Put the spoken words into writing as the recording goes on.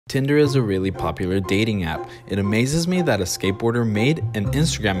Tinder is a really popular dating app. It amazes me that a skateboarder made an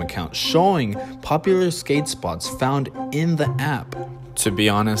Instagram account showing popular skate spots found in the app. To be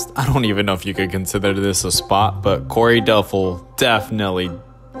honest, I don't even know if you could consider this a spot, but Corey Duffel definitely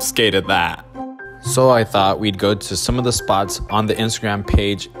skated that. So I thought we'd go to some of the spots on the Instagram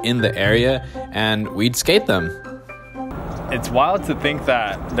page in the area and we'd skate them. It's wild to think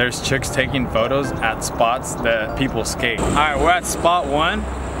that there's chicks taking photos at spots that people skate. All right, we're at spot 1.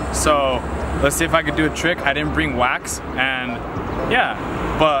 So let's see if I could do a trick. I didn't bring wax, and yeah,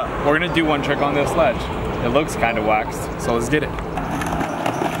 but we're gonna do one trick on this ledge. It looks kind of waxed, so let's get it.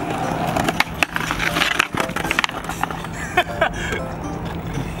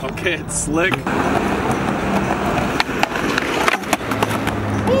 Okay, it's slick.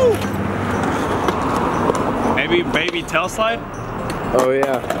 Woo! Maybe baby tail slide? Oh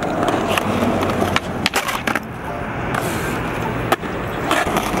yeah.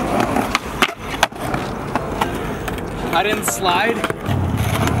 I didn't slide.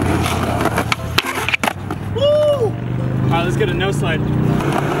 Woo! All right, let's get a no slide.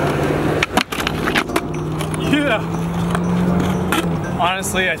 Yeah.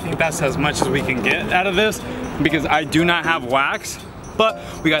 Honestly, I think that's as much as we can get out of this because I do not have wax, but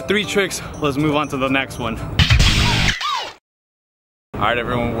we got 3 tricks. Let's move on to the next one. All right,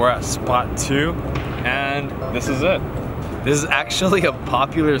 everyone, we're at spot 2, and this is it. This is actually a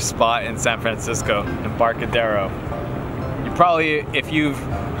popular spot in San Francisco, Embarcadero. You probably, if you've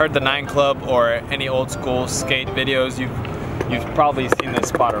heard the 9 Club or any old school skate videos, you've probably seen this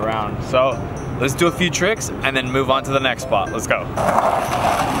spot around. So let's do a few tricks and then move on to the next spot. Let's go.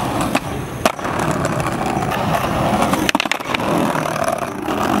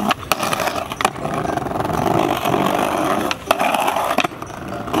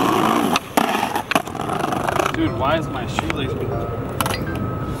 Dude, why is my shoelace?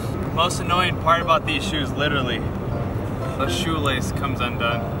 Most annoying part about these shoes, literally, the shoelace comes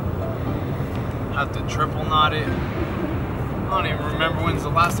undone. I have to triple knot it. I don't even remember when's the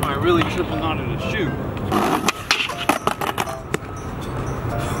last time I really triple knotted a shoe.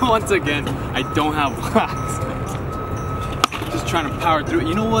 Once again, I don't have wax. Just trying to power through it.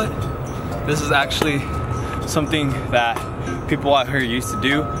 You know what? This is actually something that people out here used to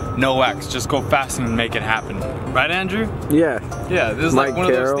do. No wax, just go fast and make it happen. Right, Andrew? Yeah. Yeah, this is like one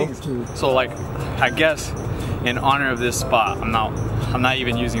of those things. So like, I guess in honor of this spot, I'm not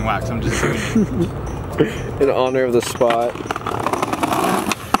even using wax, I'm just doing it. In honor of the spot.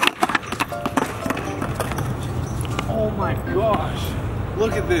 Oh my gosh.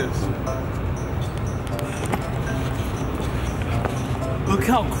 Look at this. Look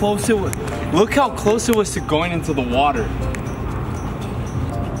how close it was. Look how close it was to going into the water.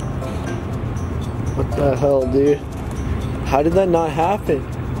 What the hell, dude? How did that not happen?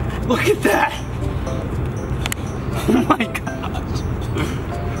 Look at that. Oh my gosh.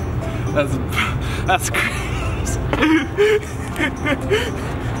 That's crazy.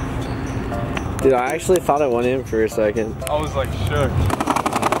 Dude, I actually thought I went in for a second. I was like shook.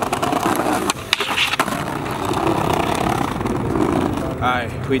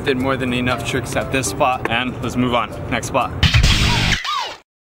 Alright, we did more than enough tricks at this spot, and let's move on. Next spot.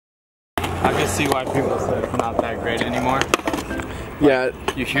 I can see why people say it's not that great anymore. Yeah.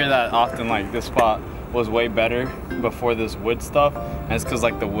 You hear that often, like this spot was way better before this wood stuff, and it's because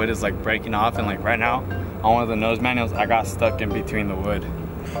like the wood is like breaking off, and like right now on one of the nose manuals I got stuck in between the wood.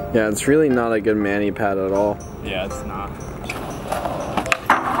 Yeah, it's really not a good mani pad at all. Yeah, it's not.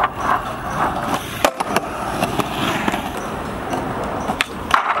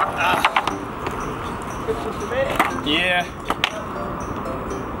 Yeah.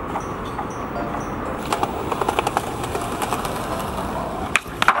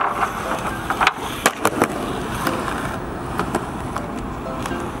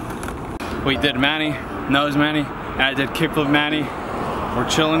 We did mani, nose mani, and I did kickflip mani. We're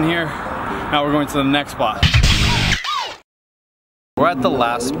chilling here. Now we're going to the next spot. We're at the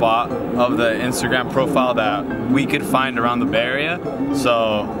last spot of the Instagram profile that we could find around the Bay Area.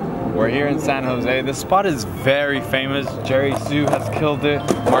 So we're here in San Jose. This spot is very famous. Jerry Sue has killed it.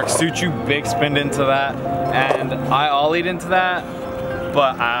 Mark Suchu big spinned into that. And I ollied into that.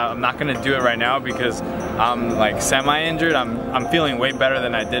 But I'm not gonna do it right now because I'm like semi-injured. I'm feeling way better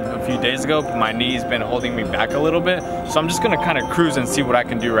than I did a few days ago, but my knee's been holding me back a little bit. So I'm just gonna kind of cruise and see what I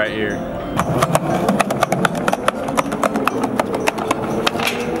can do right here.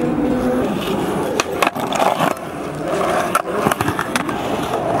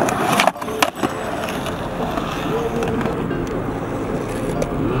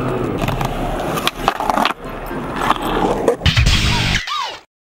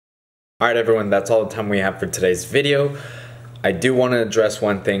 Alright everyone, that's all the time we have for today's video. I do want to address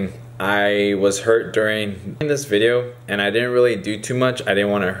one thing. I was hurt during this video and I didn't really do too much. I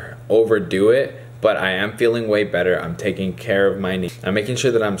didn't want to overdo it, but I am feeling way better. I'm taking care of my knee. I'm making sure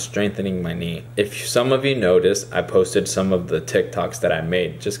that I'm strengthening my knee. If some of you noticed, I posted some of the TikToks that I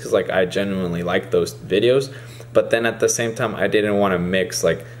made just because like I genuinely like those videos, but then at the same time I didn't want to mix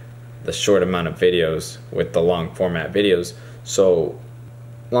like the short amount of videos with the long format videos. So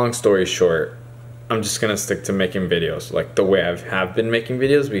long story short, I'm just gonna stick to making videos like the way I have been making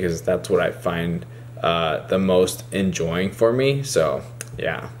videos because that's what I find the most enjoying for me. So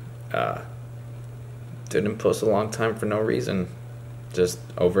yeah, didn't post a long time for no reason, just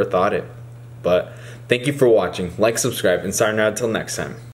overthought it. But thank you for watching. Like, subscribe, and sayonara until next time.